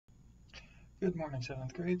Good morning,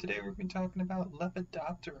 7th grade. Today we're going to be talking about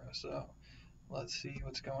Lepidoptera. So let's see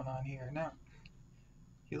what's going on here. Now,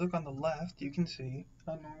 if you look on the left, you can see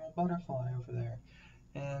a normal butterfly over there.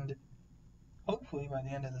 And hopefully by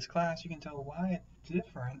the end of this class, you can tell why it's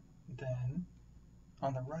different than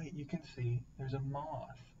on the right. You can see there's a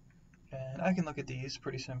moth. And I can look at these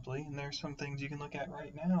pretty simply, and there's some things you can look at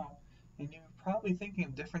right now, and you're probably thinking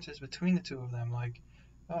of differences between the two of them, like,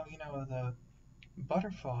 oh, the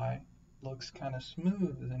butterfly looks kind of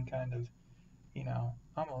smooth and kind of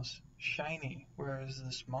almost shiny, whereas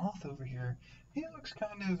this moth over here, he looks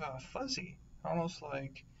kind of fuzzy, almost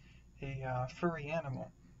like a furry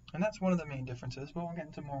animal. And that's one of the main differences, but we'll get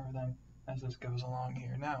into more of them as this goes along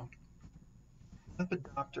here. Now,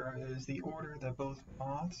 Lepidoptera is the order that both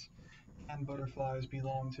moths and butterflies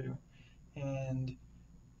belong to, and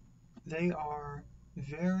they are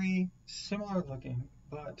very similar looking,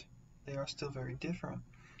 but they are still very different.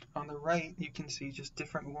 On the right, you can see just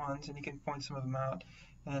different ones, and you can point some of them out.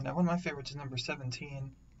 And one of my favorites is number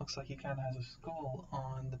 17. Looks like he kind of has a skull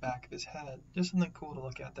on the back of his head. Just something cool to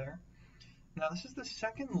look at there. Now, this is the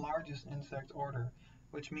second largest insect order,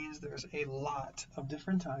 which means there's a lot of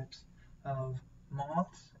different types of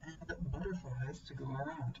moths and butterflies to go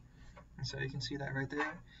around. And so you can see that right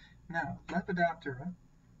there. Now, Lepidoptera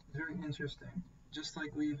is very interesting. Just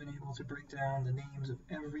like we've been able to break down the names of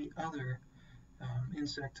every other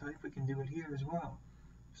insect type, we can do it here as well.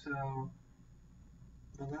 So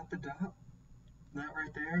the lepidop, that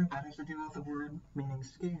right there, that has to do with the word meaning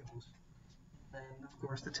scales. And of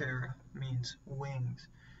course the ptera means wings.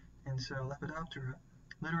 And so Lepidoptera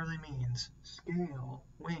literally means scale,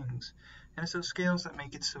 wings. And it's those scales that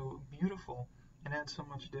make it so beautiful and add so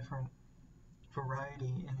much different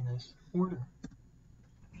variety in this order.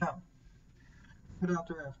 Now,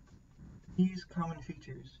 Lepidoptera have these common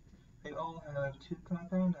features. They all have two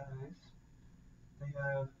compound eyes, they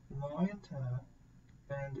have long antennae,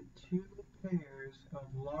 and two pairs of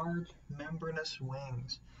large membranous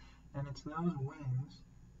wings. And it's those wings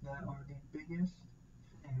that are the biggest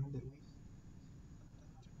thing that we see.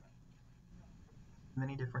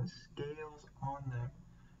 Many different scales on them,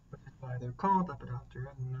 which is why they're called Lepidoptera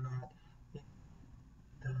and they're not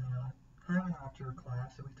in the Hymenoptera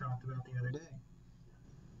class that we talked about the other day.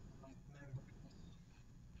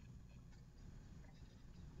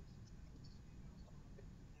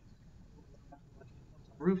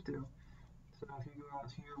 Roof do. So if you go out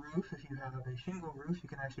to your roof, if you have a shingle roof, you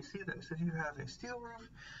can actually see this. If you have a steel roof,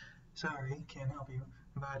 sorry, can't help you,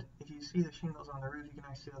 but if you see the shingles on the roof, you can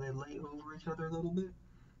actually see how they lay over each other a little bit,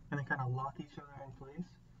 and they kind of lock each other in place.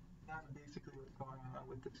 That's basically what's going on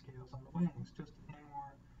with the scales on the wings, just in a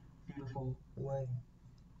more beautiful way.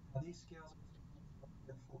 Now these scales are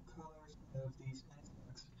beautiful colors of these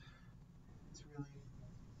insects. It's really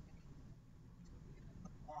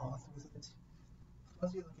moth with its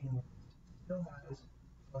fuzzy looking wings still has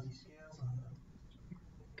fuzzy scales on them.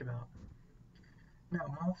 Think about. Now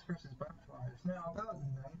moths versus butterflies. Now about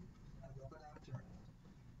 90%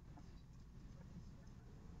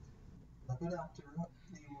 of Lepidoptera,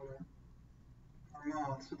 the order, are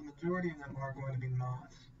moths, so the majority of them are going to be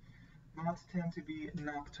moths. Moths tend to be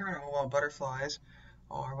nocturnal, while butterflies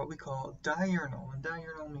are what we call diurnal. And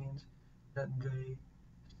diurnal means that they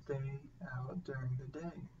stay out during the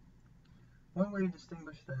day. One way to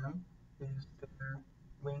distinguish them is their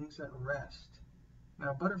wings at rest.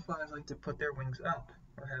 Now, butterflies like to put their wings up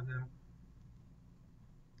or have them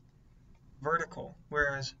vertical,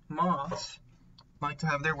 whereas moths like to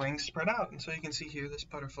have their wings spread out. And so you can see here this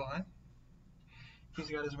butterfly. He's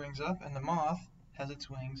got his wings up, and the moth has its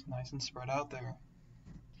wings nice and spread out there.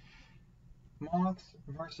 Moths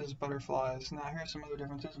versus butterflies. Now here's some other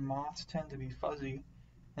differences. Moths tend to be fuzzy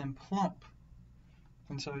and plump.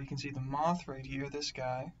 And so you can see the moth right here, this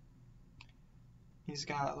guy. He's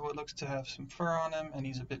got what looks to have some fur on him, and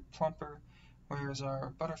he's a bit plumper, whereas our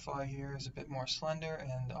butterfly here is a bit more slender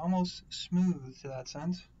and almost smooth to that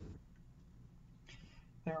sense.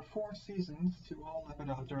 There are 4 seasons to all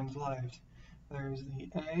Lepidopteran's lives. There's the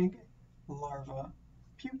egg, larva,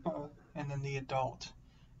 pupa, and then the adult.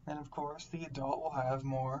 And of course, the adult will have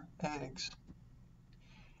more eggs.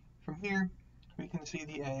 From here, we can see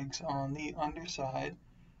the eggs on the underside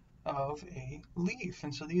of a leaf.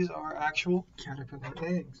 And so these are actual caterpillar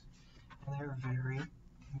eggs. And they're very,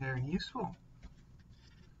 very useful.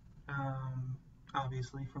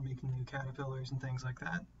 Obviously, for making new caterpillars and things like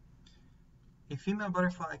that. A female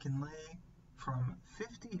butterfly can lay from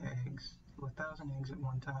 50 eggs to 1,000 eggs at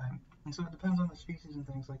one time. And so it depends on the species and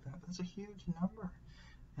things like that. But that's a huge number.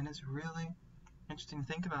 And it's really interesting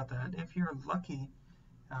to think about that. If you're lucky,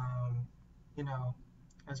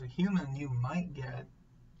 as a human, you might get,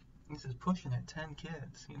 this is pushing it, 10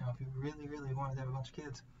 kids, you know, if you really, really wanted to have a bunch of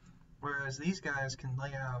kids. Whereas these guys can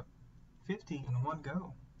lay out 50 in one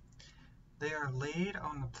go. They are laid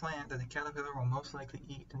on the plant that the caterpillar will most likely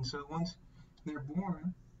eat. And so once they're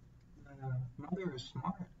born, the mother is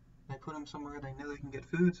smart. They put them somewhere they know they can get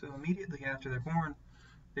food, so immediately after they're born,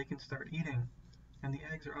 they can start eating. And the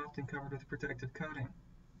eggs are often covered with protective coating.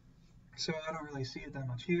 So I don't really see it that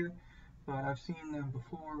much here, but I've seen them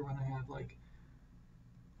before when they have like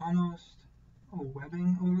almost a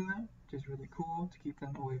webbing over them, which is really cool to keep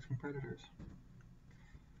them away from predators.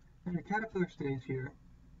 And the caterpillar stage here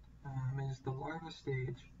is the larva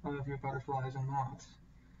stage of your butterflies and moths.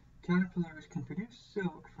 Caterpillars can produce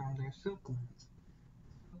silk from their silk glands.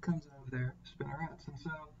 Silk comes out of their spinnerets, and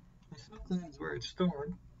so the silk gland is where it's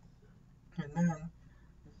stored, and then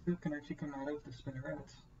the silk can actually come out of the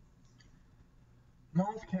spinnerets.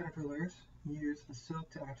 Moth caterpillars use the silk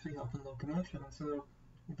to actually help in locomotion, and so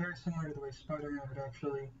very similar to the way Spider-Man would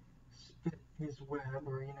actually spit his web,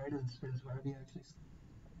 or he doesn't spit his web, he actually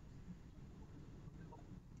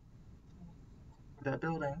that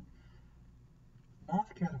building.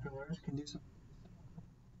 Moth caterpillars can do some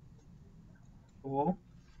cool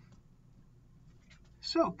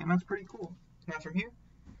silk, and that's pretty cool. Now from here,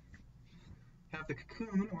 we have the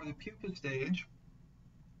cocoon or the pupa stage.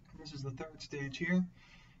 This is the third stage here,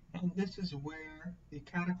 and this is where the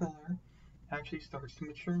caterpillar actually starts to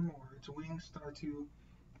mature more. Its wings start to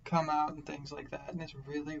come out and things like that, and it's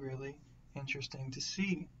really, really interesting to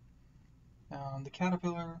see. The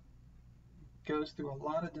caterpillar goes through a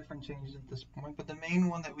lot of different changes at this point, but the main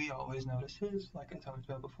one that we always notice is, like I talked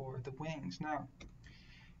about before, the wings. Now,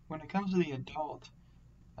 when it comes to the adult,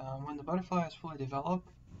 when the butterfly is fully developed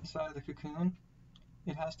inside of the cocoon,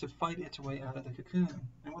 it has to fight its way out of the cocoon.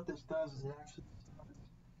 And what this does is it actually stops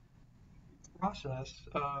the process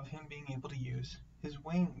of him being able to use his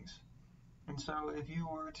wings. And so if you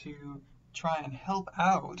were to try and help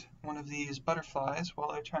out one of these butterflies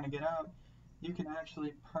while they're trying to get out, you can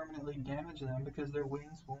actually permanently damage them because their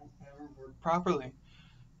wings won't ever work properly.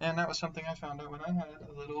 And that was something I found out when I had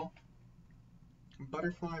a little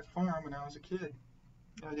butterfly farm when I was a kid.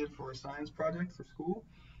 I did for a science project for school,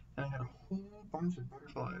 and I had a whole bunch of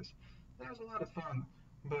butterflies. That was a lot of fun,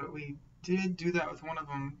 but we did do that with one of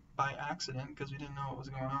them by accident because we didn't know what was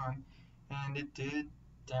going on, and it did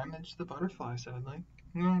damage the butterfly, sadly.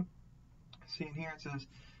 See in here it says,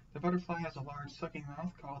 the butterfly has a large sucking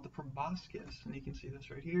mouth called the proboscis, and you can see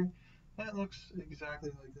this right here. And it looks exactly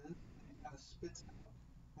like this. It kind of spits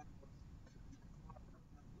out.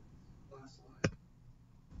 Last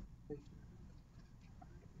slide.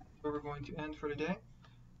 Where we're going to end for today.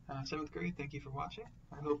 7th grade, thank you for watching.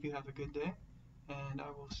 I hope you have a good day, and I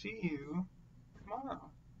will see you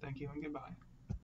tomorrow. Thank you and goodbye.